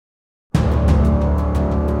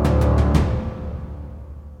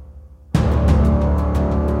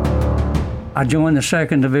I joined the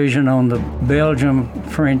 2nd Division on the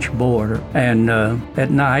Belgium-French border, and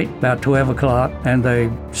at night, about 12 o'clock, and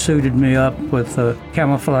they suited me up with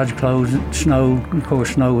camouflage clothes, snow. Of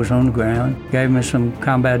course, snow was on the ground. Gave me some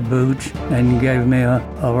combat boots, and gave me a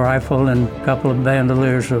rifle and a couple of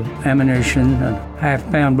bandoliers of ammunition, a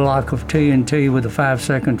half-pound block of TNT with a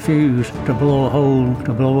 5-second fuse to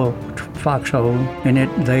blow a foxhole in it.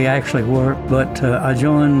 They actually worked, but I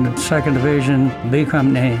joined the 2nd Division B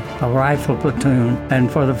Company, a rifle platoon,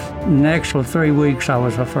 and for the next 3 weeks I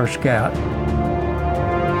was a first scout.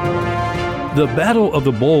 The Battle of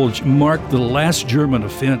the Bulge marked the last German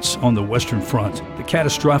offense on the Western Front. The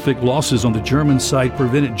catastrophic losses on the German side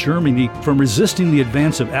prevented Germany from resisting the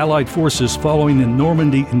advance of Allied forces following the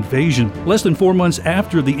Normandy invasion. Less than 4 months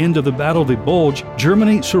after the end of the Battle of the Bulge,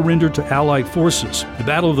 Germany surrendered to Allied forces. The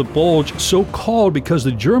Battle of the Bulge, so called because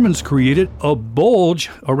the Germans created a bulge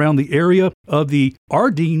around the area of the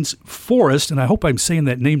Ardennes forest, and I hope I'm saying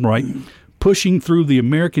that name right, pushing through the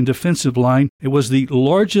American defensive line. It was the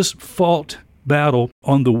largest fought battle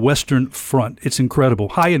on the Western Front. It's incredible.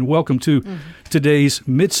 Hi, and welcome to today's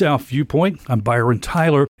Mid-South Viewpoint. I'm Byron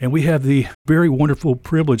Tyler, and we have the very wonderful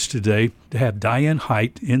privilege today to have Diane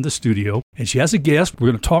Height in the studio. And she has a guest.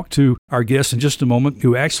 We're going to talk to our guest in just a moment,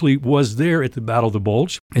 who actually was there at the Battle of the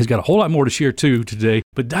Bulge. He's got a whole lot more to share, too, today.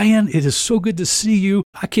 But Diane, it is so good to see you.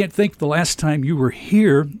 I can't think the last time you were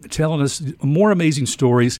here telling us more amazing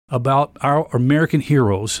stories about our American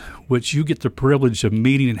heroes, which you get the privilege of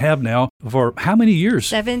meeting and have now for how many years?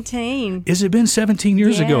 17. Has it been 17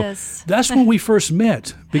 years ago? Yes. That's when we first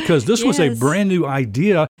met, because this was a brand new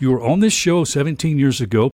idea. You were on this show 17 years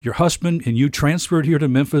ago. Your husband and you transferred here to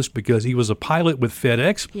Memphis because he was a pilot with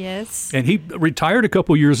FedEx. Yes. And he retired a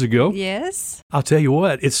couple years ago. Yes. I'll tell you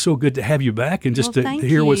what, it's so good to have you back and just to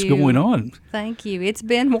hear what's going on. Thank you. It's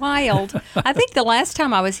been wild. I think the last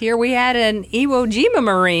time I was here, we had an Iwo Jima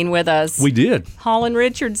Marine with us. We did. Holland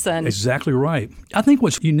Richardson. Exactly right. I think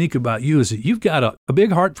what's unique about you is that you've got a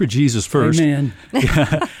big heart for Jesus first. Amen.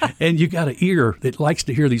 And you got an ear that likes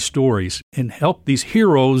to hear these stories and help these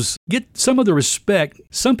heroes get some of the respect.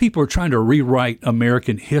 Some people are trying to rewrite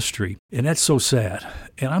American history, and that's so sad.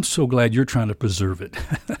 And I'm so glad you're trying to preserve it.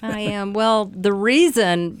 I am. Well, the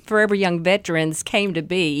reason Forever Young Veterans came to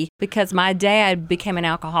be because my dad became an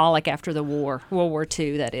alcoholic after the war, World War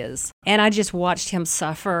II, that is. And I just watched him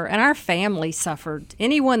suffer, and our family suffered.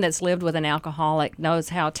 Anyone that's lived with an alcoholic knows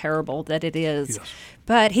how terrible that it is. Yes.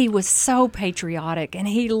 But he was so patriotic, and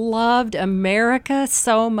he loved America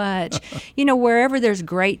so much. You know, wherever there's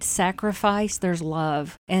great sacrifice, there's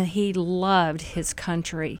love. And he loved his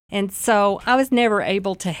country. And so I was never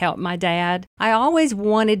able to help my dad. I always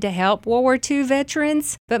wanted to help World War II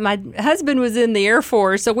veterans, but my husband was in the Air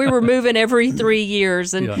Force, so we were moving every 3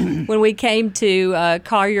 years. And when we came to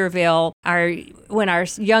Collierville, when our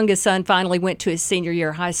youngest son finally went to his senior year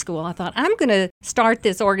of high school, I thought, I'm going to start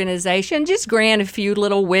this organization, just grant a few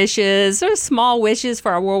little wishes, or small wishes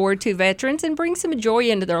for our World War II veterans, and bring some joy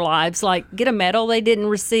into their lives, like get a medal they didn't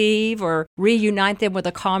receive or reunite them with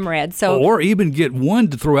a comrade. Or even get one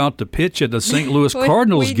to throw out the pitch at the St. Louis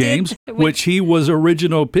Cardinals games, which he was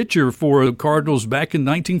original pitcher for the Cardinals back in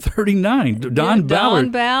 1939, Don Ballard.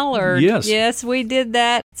 Don Ballard. Yes, we did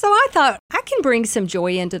that. So I thought, I can bring some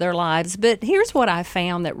joy into their lives, but here's what I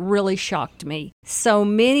found that really shocked me. So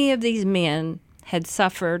many of these men had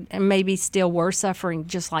suffered and maybe still were suffering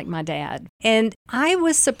just like my dad. And I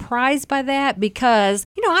was surprised by that because,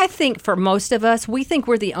 you know, I think for most of us, we think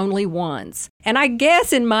we're the only ones. And I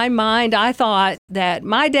guess in my mind, I thought that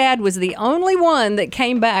my dad was the only one that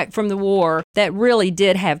came back from the war that really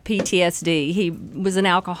did have PTSD. He was an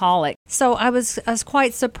alcoholic. So I was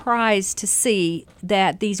quite surprised to see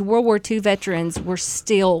that these World War II veterans were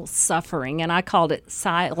still suffering. And I called it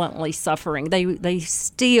silently suffering. They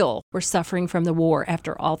still were suffering from the war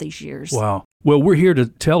after all these years. Wow. Well, we're here to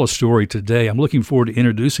tell a story today. I'm looking forward to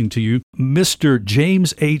introducing to you Mr.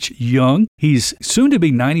 James H. Young. He's soon to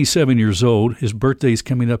be 97 years old. His birthday is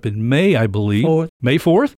coming up in May, I believe. 4th. May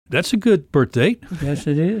 4th? That's a good birthday. Yes,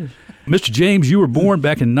 it is. Mr. James, you were born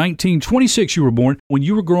back in 1926. You were born. When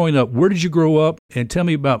you were growing up, where did you grow up? And tell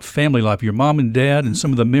me about family life, your mom and dad, and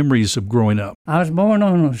some of the memories of growing up. I was born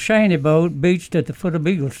on a shanty boat beached at the foot of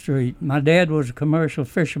Beagle Street. My dad was a commercial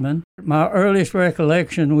fisherman. My earliest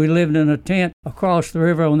recollection, we lived in a tent across the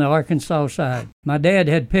river on the Arkansas side. My dad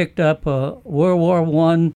had picked up a World War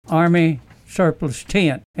I Army surplus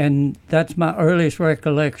tent, and that's my earliest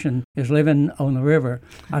recollection, is living on the river.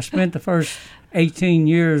 I spent the first 18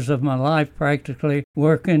 years of my life practically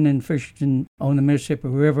working and fishing on the Mississippi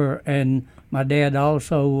River, and my dad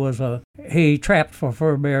also he trapped for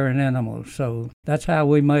fur-bearing animals. So that's how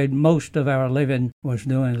we made most of our living, was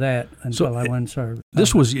doing that until I went and served.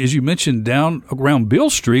 This was, as you mentioned, down around Bill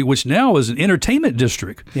Street, which now is an entertainment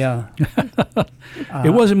district. Yeah.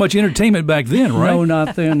 It wasn't much entertainment back then, right? No,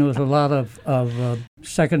 not then. There was a lot of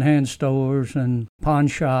secondhand stores and pawn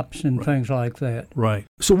shops and things like that. Right.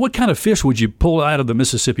 So what kind of fish would you pull out of the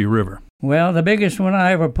Mississippi River? Well, the biggest one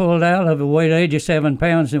I ever pulled out of it weighed 87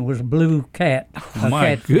 pounds. It was a blue cat.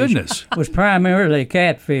 My goodness. It was primarily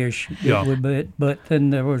catfish. Yeah. But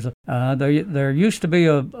then there was there used to be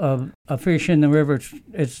a fish in the river.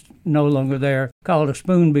 It's no longer there, called a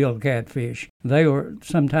spoonbill catfish.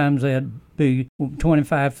 Sometimes they'd be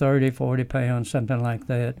 25, 30, 40 pounds, something like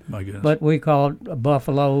that. My goodness. But we called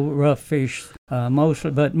buffalo rough fish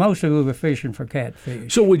mostly we were fishing for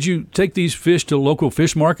catfish. So would you take these fish to local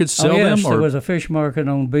fish markets, sell them? Yes, there was a fish market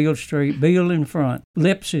on Beale Street, Beale in front.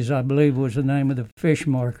 Lipsy's, I believe, was the name of the fish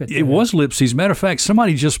market there. It was Lipsy's. Matter of fact,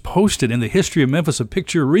 somebody just posted in the History of Memphis a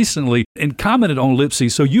picture recently and commented on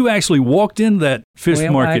Lipsy's. So you actually walked in that fish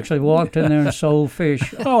market. I actually walked in there and sold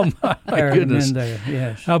fish. Oh, my goodness. In there,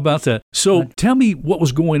 yes. How about that? So tell me what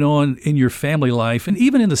was going on in your family life and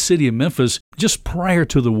even in the city of Memphis just prior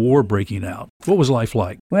to the war breaking out. What was life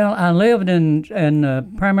like? Well, I lived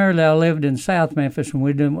primarily I lived in South Memphis when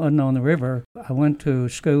we wasn't on the river. I went to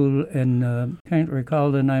school and can't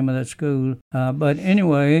recall the name of that school. But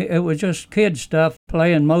anyway, it was just kid stuff,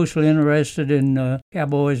 playing, mostly interested in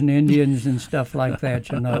cowboys and Indians and stuff like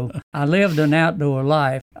that, you know. I lived an outdoor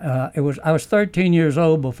life. I was 13 years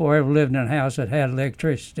old before I ever lived in a house that had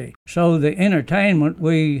electricity. So the entertainment,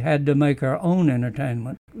 we had to make our own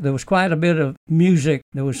entertainment. There was quite a bit of music.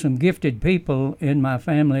 There was some gifted people in my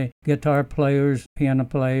family, guitar players, piano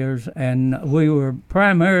players, and we were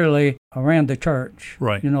primarily around the church,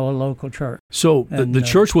 right? You know, a local church. So the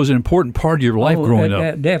church was an important part of your life growing up.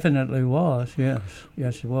 It definitely was, yes.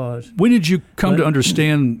 Yes, it was. When did you come to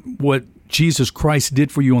understand what Jesus Christ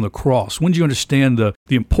did for you on the cross? When did you understand the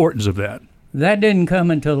importance of that? That didn't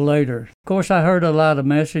come until later. Of course, I heard a lot of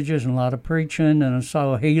messages and a lot of preaching, and I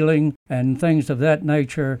saw healing and things of that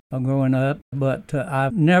nature growing up. But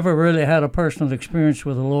I've never really had a personal experience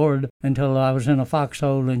with the Lord until I was in a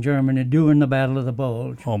foxhole in Germany during the Battle of the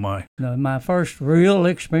Bulge. Oh, my. My first real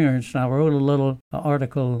experience, and I wrote a little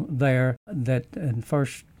article there, and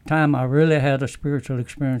first time I really had a spiritual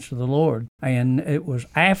experience with the Lord. And it was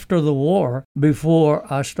after the war,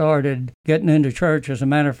 before I started getting into church. As a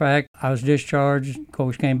matter of fact, I was discharged, of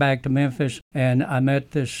course, came back to Memphis, and I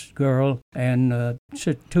met this girl, and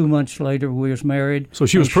 2 months later we was married. So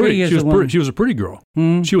she was pretty. She was a pretty girl.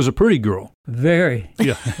 She was a pretty girl. Very.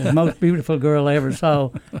 Yeah. The most beautiful girl I ever saw,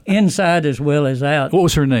 inside as well as out. What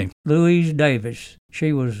was her name? Louise Davis.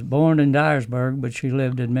 She was born in Dyersburg, but she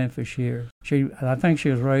lived in Memphis here. I think she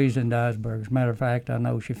was raised in Dyersburg. As a matter of fact, I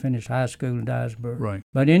know she finished high school in Dyersburg. Right.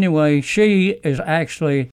 But anyway, she is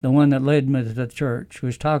actually the one that led me to the church. She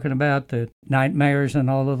was talking about the nightmares and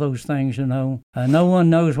all of those things, you know. No one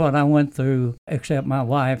knows what I went through except my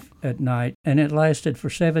wife at night, and it lasted for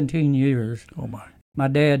 17 years. Oh, my. My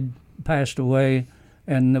dad passed away,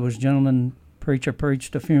 and there was a gentleman, preacher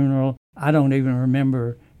preached a funeral. I don't even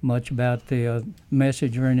remember much about the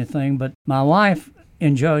message or anything, but my wife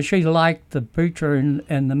enjoyed, she liked the preacher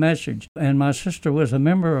and the message, and my sister was a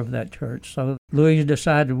member of that church. So Louise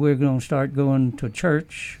decided we were going to start going to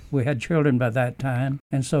church. We had children by that time,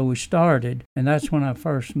 and so we started, and that's when I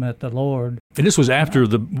first met the Lord. And this was after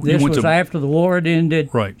after the war had ended,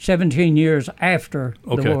 right? 17 years after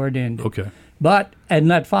the war had ended. Okay. But in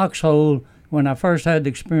that foxhole, when I first had the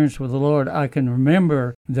experience with the Lord, I can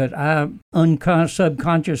remember that I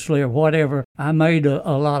subconsciously or whatever, I made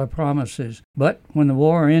a lot of promises. But when the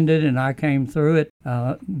war ended and I came through it,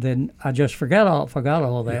 then I just forgot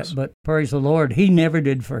all that. Yes. But praise the Lord, He never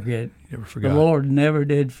did forget. Never forgot. The Lord never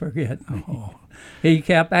did forget me. Oh. He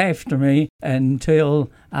kept after me until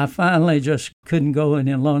I finally just couldn't go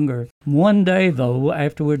any longer. One day, though,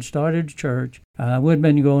 after we'd started church, we'd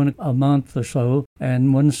been going a month or so,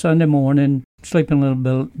 and one Sunday morning, sleeping a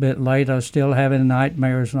little bit late, I was still having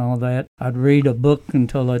nightmares and all that. I'd read a book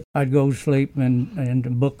until I'd go to sleep, and the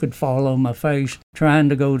book would fall on my face, trying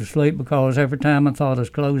to go to sleep, because every time I thought I was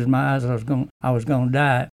closing my eyes, I was going to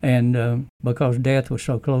die, and because death was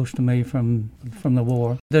so close to me from the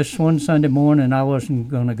war. This one Sunday morning, I wasn't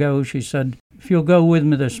going to go. She said, if you'll go with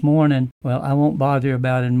me this morning, well, I won't bother you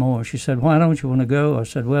about it more. She said, why don't you want to go? I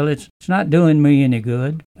said, well, it's not doing me any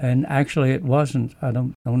good. And actually it wasn't. I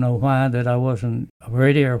don't know why that I wasn't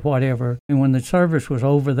ready or whatever. And when the service was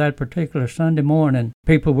over that particular Sunday morning,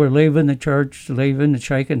 people were leaving the church, leaving and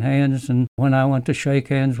shaking hands. And when I went to shake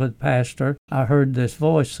hands with Pastor, I heard this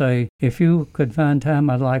voice say, if you could find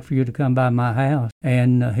time, I'd like for you to come by my house.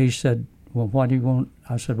 And he said, well, what do you want?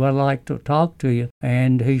 I said, well, I'd like to talk to you.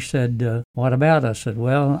 And he said, what about? I said,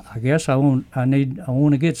 well, I guess I want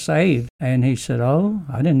to get saved. And he said, oh,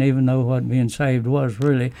 I didn't even know what being saved was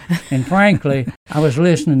really. And frankly, I was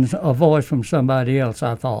listening to a voice from somebody else,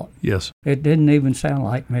 I thought. Yes. It didn't even sound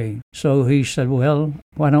like me. So he said, well,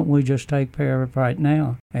 why don't we just take care of it right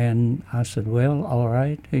now? And I said, well, all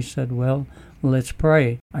right. He said, well, let's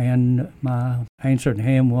pray. And my answer to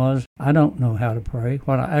him was, I don't know how to pray.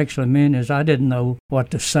 What I actually meant is I didn't know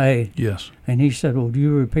what to say. Yes. And he said, well, do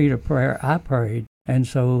you repeat a prayer I prayed? And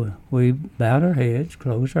so we bowed our heads,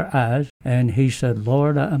 closed our eyes, and he said,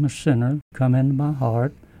 Lord, I'm a sinner. Come into my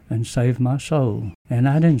heart and save my soul. And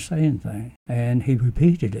I didn't say anything. And he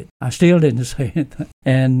repeated it. I still didn't say anything.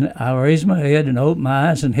 And I raised my head and opened my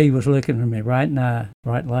eyes, and he was looking at me right now,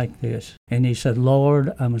 right like this. And he said,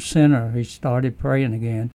 Lord, I'm a sinner. He started praying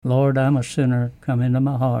again. Lord, I'm a sinner. Come into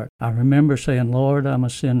my heart. I remember saying, Lord, I'm a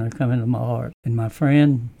sinner. Come into my heart. And my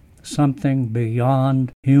friend, something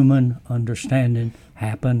beyond human understanding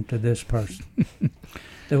happened to this person.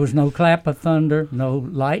 There was no clap of thunder, no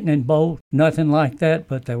lightning bolt, nothing like that,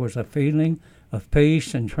 but there was a feeling of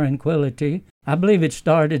peace and tranquility. I believe it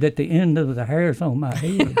started at the end of the hairs on my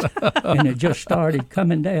head, and it just started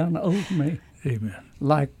coming down over me. Amen.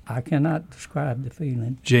 Like I cannot describe the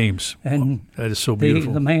feeling. James, and that is so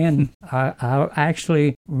beautiful. The man, I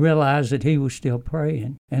actually realized that he was still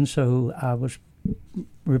praying, and so I was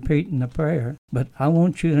repeating the prayer. But I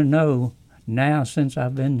want you to know, now, since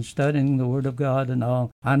I've been studying the Word of God and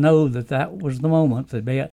all, I know that was the moment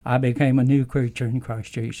that I became a new creature in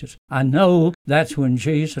Christ Jesus. I know that's when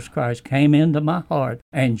Jesus Christ came into my heart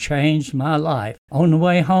and changed my life. On the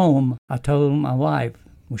way home, I told my wife,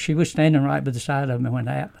 well, she was standing right beside of me when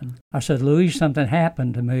it happened. I said, Louise, something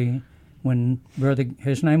happened to me when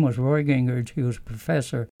his name was Roy Gingrich. He was a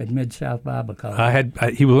professor at Mid-South Bible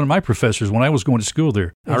College. He was one of my professors when I was going to school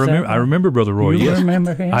there. I remember Brother Roy. You yes.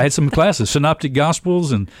 remember him? I had some classes, Synoptic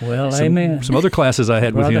Gospels, and some other classes I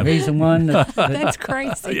had with him. He's the one that That's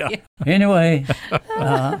crazy. Yeah. Anyway,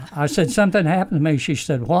 I said, something happened to me. She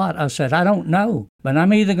said, what? I said, I don't know, but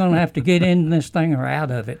I'm either going to have to get in this thing or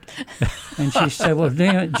out of it. And she said, well,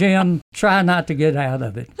 Jim, try not to get out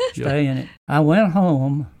of it. Stay in it. I went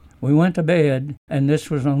home. We went to bed, and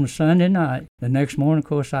this was on a Sunday night. The next morning, of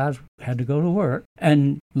course, I had to go to work.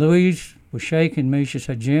 And Louise was shaking me. She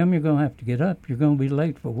said, Jim, you're going to have to get up. You're going to be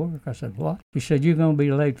late for work. I said, what? She said, you're going to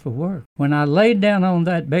be late for work. When I laid down on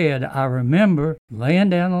that bed, I remember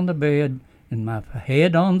laying down on the bed and my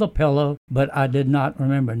head on the pillow, but I did not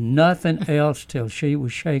remember nothing else till she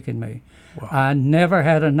was shaking me. Wow. I never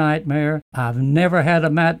had a nightmare. I've never had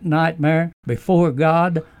a nightmare before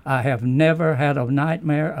God. I have never had a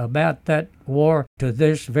nightmare about that war to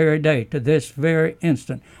this very day, to this very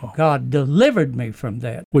instant. Oh. God delivered me from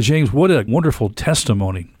that. Well, James, what a wonderful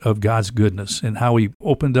testimony of God's goodness and how He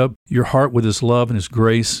opened up your heart with His love and His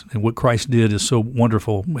grace. And what Christ did is so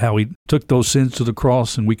wonderful, how He took those sins to the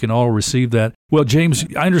cross, and we can all receive that. Well, James,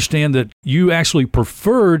 I understand that you actually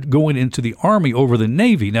preferred going into the Army over the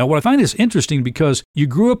Navy. Now, what I find is interesting because you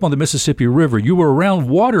grew up on the Mississippi River. You were around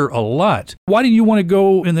water a lot. Why didn't you want to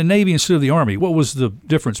go in the Navy instead of the Army? What was the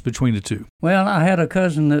difference between the two? Well, I had an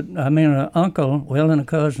uncle, and a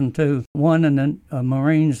cousin too. One in the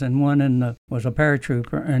Marines and one was a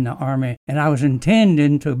paratrooper in the Army. And I was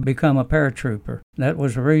intending to become a paratrooper. That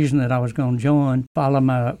was the reason that I was going to follow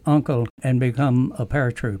my uncle and become a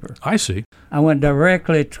paratrooper. I see. I went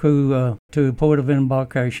directly to Port of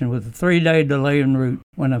Embarkation with a 3-day delay en route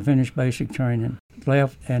when I finished basic training.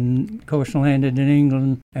 Left and, of course, landed in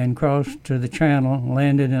England and crossed to the Channel,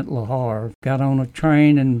 landed at Le Havre. Got on a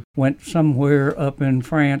train and went somewhere up in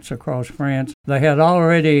France, across France. They had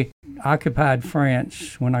already occupied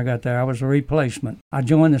France when I got there. I was a replacement. I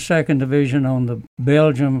joined the 2nd Division on the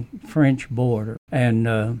Belgium-French border. And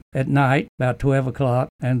at night, about 12 o'clock,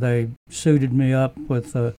 and they suited me up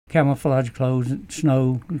with camouflage clothes.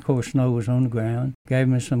 Snow, of course, snow was on the ground, gave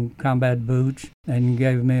me some combat boots, and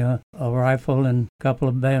gave me a rifle and a couple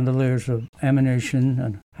of bandoliers of ammunition,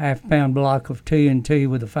 and half-pound block of TNT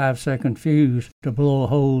with a 5-second fuse to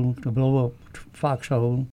blow up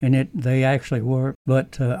foxhole, and they actually worked.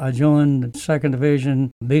 But I joined the 2nd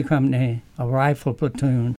Division B Company, a rifle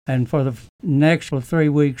platoon, and for the next 3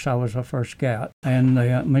 weeks I was a first scout. And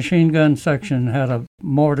the machine gun section had a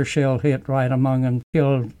mortar shell hit right among them,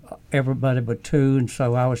 killed everybody but 2, and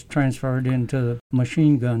so I was transferred into the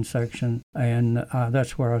machine gun section, and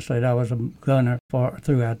that's where I said I was a gunner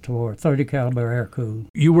throughout the war, 30 caliber air cool.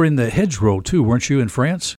 You were in the hedgerow too, weren't you, in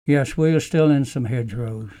France? Yes, we were still in some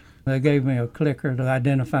hedgerows. They gave me a clicker to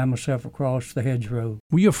identify myself across the hedgerow.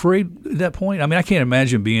 Were you afraid at that point? I mean, I can't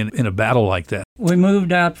imagine being in a battle like that. We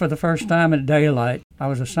moved out for the first time at daylight. I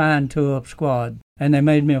was assigned to a squad, and they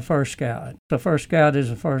made me a first scout. The first scout is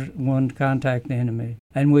the first one to contact the enemy.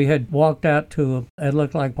 And we had walked out to it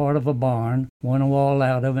looked like part of a barn, one wall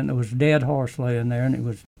out of it, and there was a dead horse laying there, and it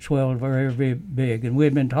was swelled very, very big. And we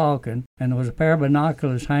had been talking, and there was a pair of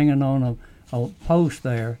binoculars hanging on a post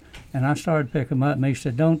there, and I started picking them up, and he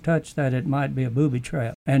said, "Don't touch that, it might be a booby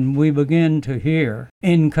trap." And we began to hear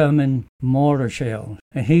incoming mortar shells,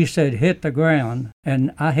 and he said, "Hit the ground,"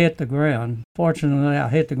 and I hit the ground. Fortunately, I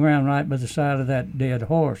hit the ground right by the side of that dead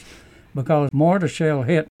horse, because mortar shell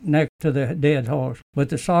hit next to the dead horse, but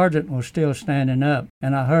the sergeant was still standing up,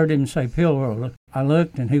 and I heard him say, "Pill roller." I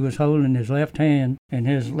looked, and he was holding his left hand, and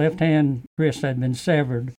his left hand wrist had been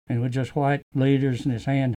severed, and with just white bleeders, and his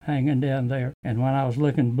hand hanging down there. And when I was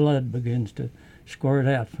looking, blood begins to squirt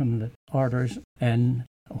out from the arteries. And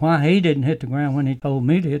why he didn't hit the ground when he told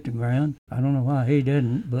me to hit the ground, I don't know why he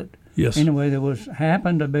didn't, but yes. Anyway, there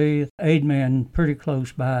happened to be aid man pretty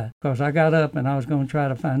close by, because I got up and I was going to try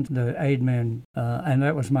to find the aid man, and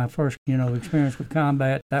that was my first, experience with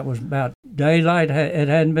combat. That was about daylight. It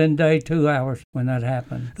hadn't been day 2 hours when that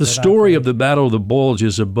happened. The story of the Battle of the Bulge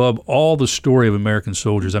is above all the story of American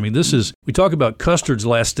soldiers. I mean, we talk about Custer's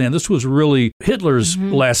last stand. This was really Hitler's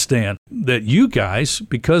last stand. That you guys,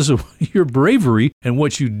 because of your bravery and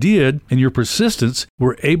what you did and your persistence,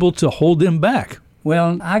 were able to hold them back.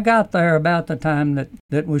 Well, I got there about the time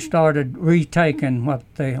that we started retaking what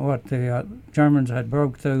the Germans had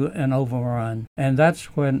broke through and overrun, and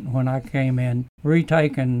that's when I came in,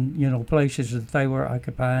 retaking places that they were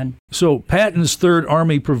occupying. So Patton's Third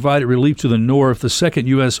Army provided relief to the north. The 2nd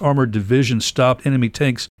U.S. Armored Division stopped enemy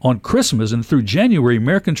tanks on Christmas, and through January,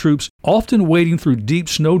 American troops, often wading through deep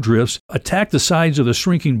snowdrifts, attacked the sides of the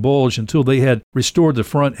shrinking Bulge until they had restored the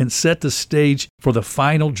front and set the stage for the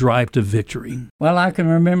final drive to victory. Well, I can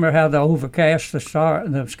remember how the overcast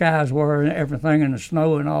the skies were and everything, and the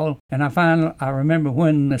snow and all. And I remember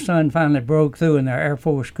when the sun finally broke through and the Air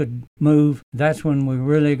Force could move. That's when we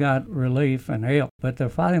really got relief and help. But the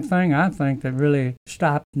fighting thing, I think, that really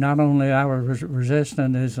stopped not only our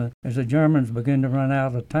resistance as the Germans began to run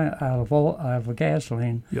out of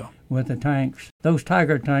gasoline. Yeah. With the tanks. Those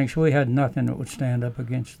Tiger tanks, we had nothing that would stand up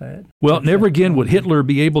against that. Well, never again would Hitler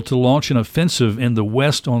be able to launch an offensive in the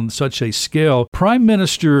West on such a scale. Prime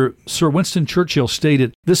Minister Sir Winston Churchill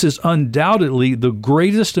stated, "This is undoubtedly the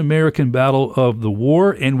greatest American battle of the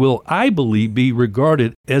war and will, I believe, be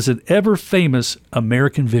regarded as an ever-famous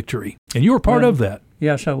American victory." And you were part of that.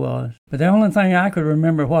 Yes, I was. But the only thing I could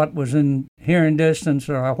remember what was in hearing distance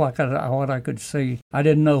or what I could see. I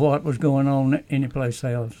didn't know what was going on anyplace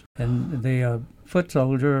else. And the foot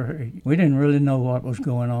soldier, we didn't really know what was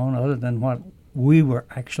going on other than what we were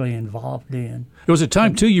actually involved in. There was a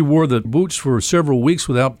time, too, you wore the boots for several weeks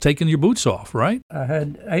without taking your boots off, right? I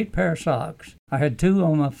had 8 pair of socks. I had 2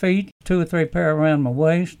 on my feet, 2 or 3 pair around my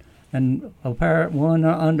waist, and one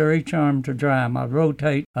under each arm to dry them. I'd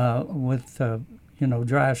rotate with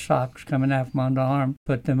dry socks coming out from my underarm,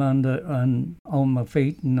 put them on my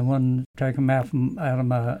feet, and the one take them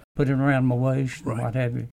put it around my waist, right, and what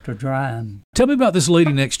have you, to dry them. Tell me about this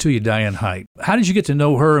lady next to you, Diane Height. How did you get to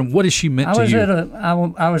know her, and what has she meant to you?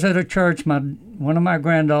 I was at a church. One of my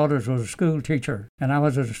granddaughters was a school teacher, and I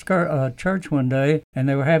was at a church one day, and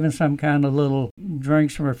they were having some kind of little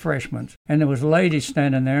drinks and refreshments. And there was a lady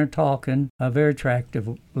standing there talking, a very attractive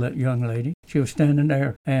young lady. She was standing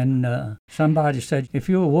there, and somebody said, "If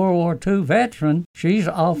you're a World War II veteran, she's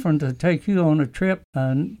offering to take you on a trip,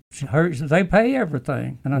 and they pay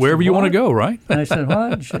everything." And I Wherever said, you want to go, right? And I said,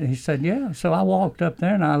 "What?" He said, "Yeah." So I walked up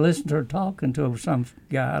there, and I listened to her talking to some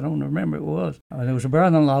guy. I don't remember who it was. There was a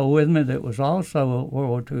brother-in-law with me that was also a World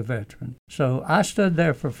War II veteran. So I stood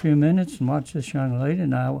there for a few minutes and watched this young lady,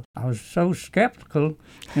 and I was so skeptical.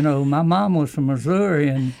 My mom was from Missouri,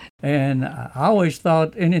 and And I always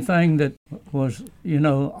thought anything that was,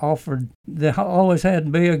 offered, there always had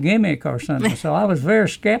to be a gimmick or something. So I was very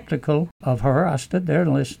skeptical of her. I stood there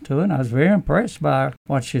and listened to it, and I was very impressed by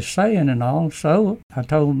what she's saying and all. So I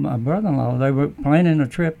told my brother-in-law they were planning a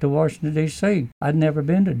trip to Washington, D.C. I'd never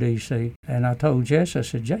been to D.C. And I told Jesse, I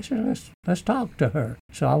said, Jesse, let's talk to her.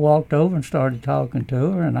 So I walked over and started talking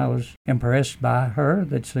to her, and I was impressed by her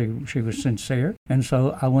that she was sincere. And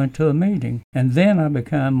so I went to a meeting. And then I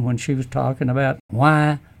became, when she was talking about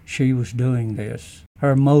why she was doing this,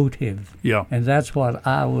 her motive. Yeah. And that's what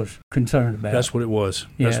I was concerned about. That's what it was.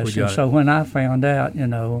 Yes. That's what we got. So when I found out,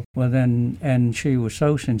 and she was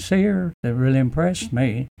so sincere, that really impressed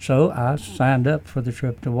me. So I signed up for the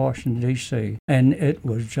trip to Washington, D.C. And it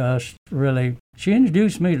was just really, she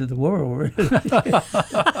introduced me to the world.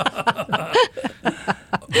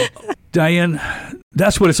 Diane,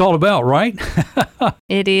 that's what it's all about, right?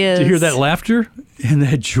 It is. To hear that laughter and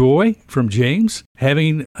that joy from James,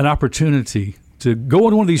 having an opportunity to go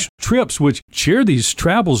on one of these trips, which shared these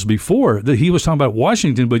travels before, that he was talking about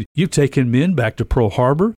Washington, but you've taken men back to Pearl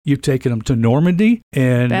Harbor, you've taken them to Normandy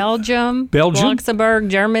and Belgium, Luxembourg,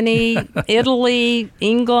 Germany, Italy,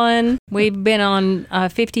 England. We've been on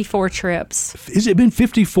 54 trips. Has it been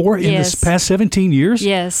 54 in this past 17 years?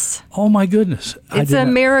 Yes. Oh my goodness. It's a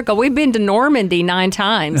miracle. We've been to Normandy 9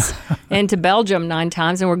 times and to Belgium 9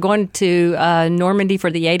 times, and we're going to Normandy for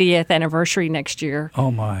the 80th anniversary next year. Oh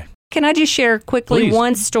my. Can I just share quickly Please.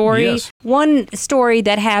 one story? Yes. One story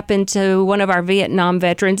that happened to one of our Vietnam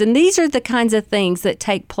veterans. And these are the kinds of things that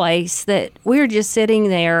take place that we're just sitting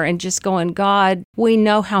there and just going, God, we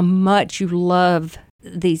know how much you love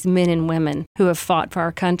these men and women who have fought for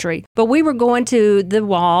our country. But we were going to the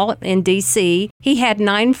wall in D.C. He had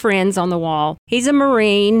 9 friends on the wall. He's a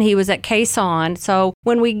Marine. He was at Quezon. So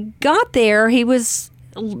when we got there, he was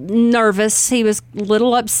nervous. He was a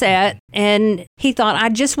little upset, and he thought, I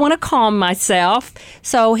just want to calm myself.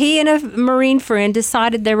 So he and a Marine friend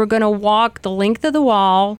decided they were going to walk the length of the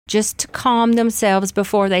wall just to calm themselves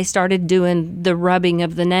before they started doing the rubbing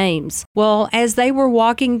of the names. Well, as they were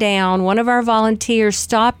walking down, one of our volunteers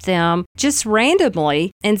stopped them just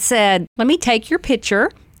randomly and said, let me take your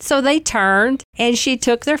picture. So they turned, and she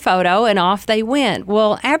took their photo, and off they went.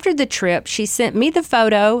 Well, after the trip, she sent me the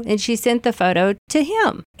photo, and she sent the photo to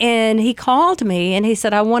him. And he called me, and he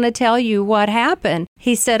said, I want to tell you what happened.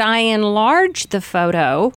 He said, I enlarged the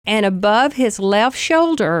photo, and above his left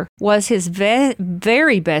shoulder was his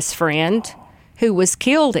very best friend, who was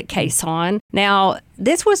killed at Quezon. Now,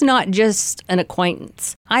 this was not just an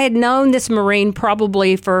acquaintance. I had known this Marine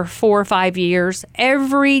probably for 4 or 5 years.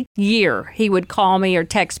 Every year he would call me or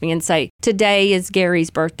text me and say, today is Gary's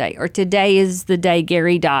birthday, or today is the day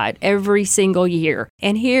Gary died, every single year.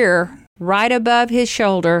 And here, right above his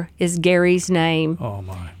shoulder, is Gary's name. Oh,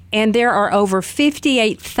 my. And there are over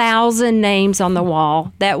 58,000 names on the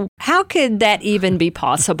wall. How could that even be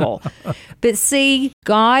possible? But see,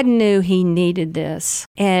 God knew he needed this.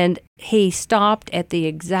 And he stopped at the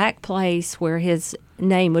exact place where his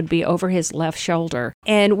name would be over his left shoulder.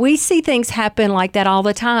 And we see things happen like that all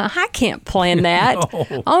the time. I can't plan that.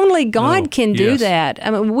 No. Only God can do Yes. that.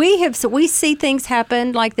 I mean, we see things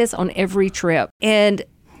happen like this on every trip. And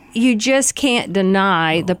you just can't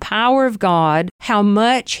deny the power of God, how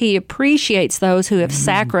much he appreciates those who have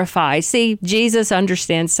sacrificed. See, Jesus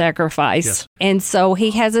understands sacrifice. Yes. And so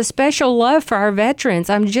he has a special love for our veterans.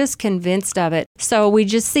 I'm just convinced of it. So we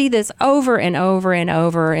just see this over and over and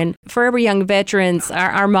over. And Forever Young Veterans,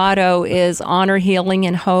 our motto is honor, healing,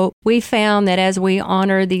 and hope. We found that as we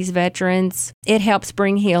honor these veterans, it helps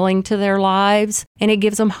bring healing to their lives, and it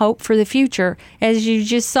gives them hope for the future. As you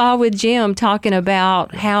just saw with Jim talking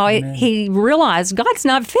about how he realized God's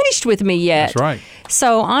not finished with me yet. That's right.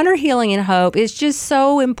 So honor, healing, and hope is just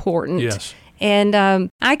so important. Yes. And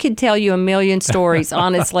I could tell you a million stories,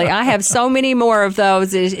 honestly. I have so many more of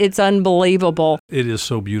those. It's unbelievable. It is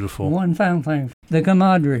so beautiful. One final thing, the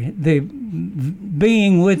camaraderie, the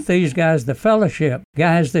being with these guys, the fellowship,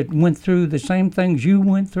 guys that went through the same things you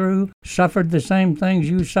went through, suffered the same things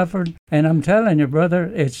you suffered. And I'm telling you,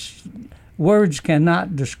 brother, words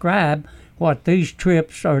cannot describe what these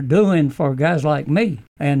trips are doing for guys like me.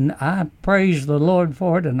 And I praise the Lord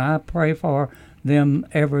for it, and I pray for them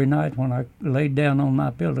every night when I lay down on my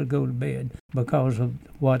pillow to go to bed because of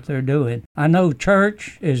what they're doing. I know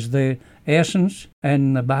church is the essence.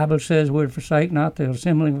 And the Bible says we'd forsake not the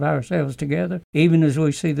assembling of ourselves together, even as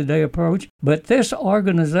we see the day approach. But this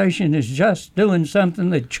organization is just doing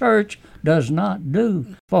something the church does not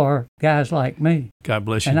do for guys like me. God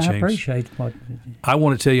bless you, and James. I appreciate what. I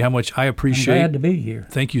want to tell you how much I appreciate. I'm glad to be here.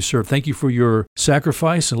 Thank you, sir. Thank you for your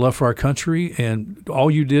sacrifice and love for our country and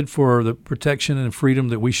all you did for the protection and freedom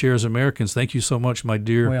that we share as Americans. Thank you so much, my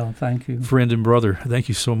dear thank you. friend and brother. Thank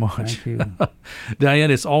you so much. Thank you.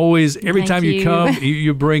 Diane, it's always, every time you come,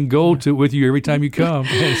 you bring gold with you every time you come.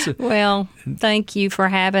 Well, thank you for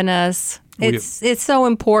having us. It's so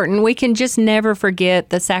important. We can just never forget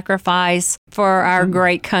the sacrifice for our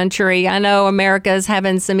great country. I know America's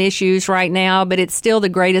having some issues right now, but it's still the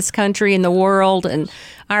greatest country in the world. And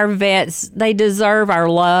our vets, they deserve our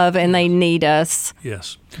love and they need us.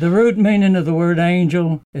 Yes. The root meaning of the word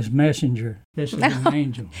angel is messenger. This is an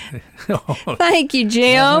angel. Thank you,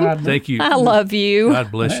 Jim. Thank you. I love you.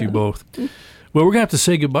 God bless you both. Well, we're going to have to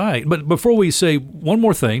say goodbye. But before we say one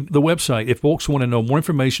more thing, the website, if folks want to know more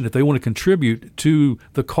information, if they want to contribute to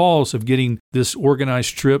the cause of getting this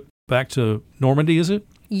organized trip back to Normandy, is it?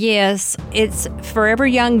 Yes, it's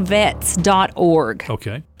foreveryoungvets.org.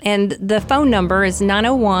 Okay. And the phone number is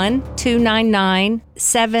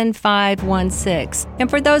 901-299-7516. And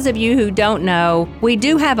for those of you who don't know, we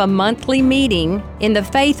do have a monthly meeting in the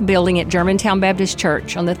Faith Building at Germantown Baptist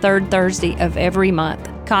Church on the third Thursday of every month.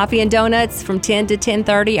 Coffee and donuts from 10 to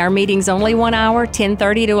 10:30. Our meeting's only 1 hour,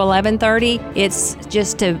 10:30 to 11:30. It's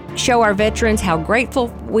just to show our veterans how grateful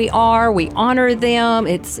we are. We honor them.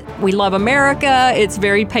 We love America. It's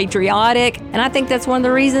very patriotic. And I think that's one of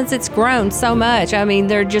the reasons it's grown so much. I mean,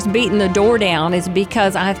 they're just beating the door down is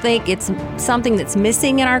because I think it's something that's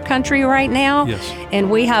missing in our country right now. Yes. And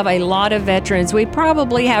we have a lot of veterans. We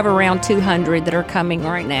probably have around 200 that are coming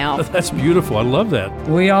right now. That's beautiful. I love that.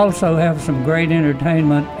 We also have some great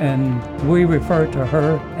entertainment, and we refer to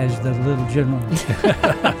her as the Little General.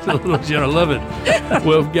 The Little General. I love it.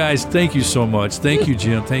 Well, guys, thank you so much. Thank you,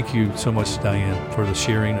 Jim. Thank you so much, Diane, for the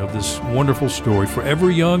sharing of this wonderful story. Forever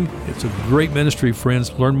Young, it's a great ministry,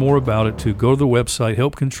 friends. Learn more about it, to go to the website,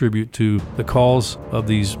 help contribute to the cause of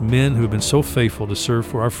these men who have been so faithful to serve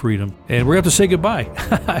for our freedom. And we're going to have to say goodbye.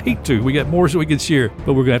 I hate to. We got more so we can share,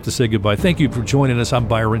 but we're going to have to say goodbye. Thank you for joining us. I'm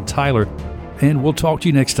Byron Tyler, and we'll talk to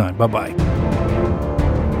you next time. Bye-bye.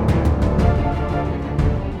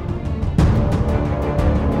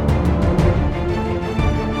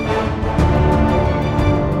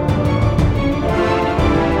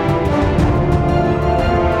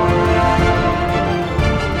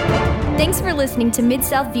 Thanks for listening to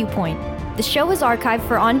Mid-South Viewpoint. The show is archived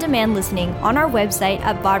for on-demand listening on our website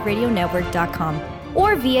at bodradionetwork.com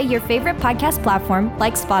or via your favorite podcast platform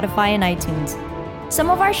like Spotify and iTunes. Some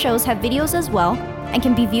of our shows have videos as well and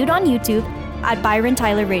can be viewed on YouTube at Byron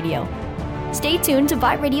Tyler Radio. Stay tuned to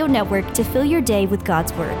Bot Radio Network to fill your day with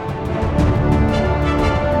God's Word.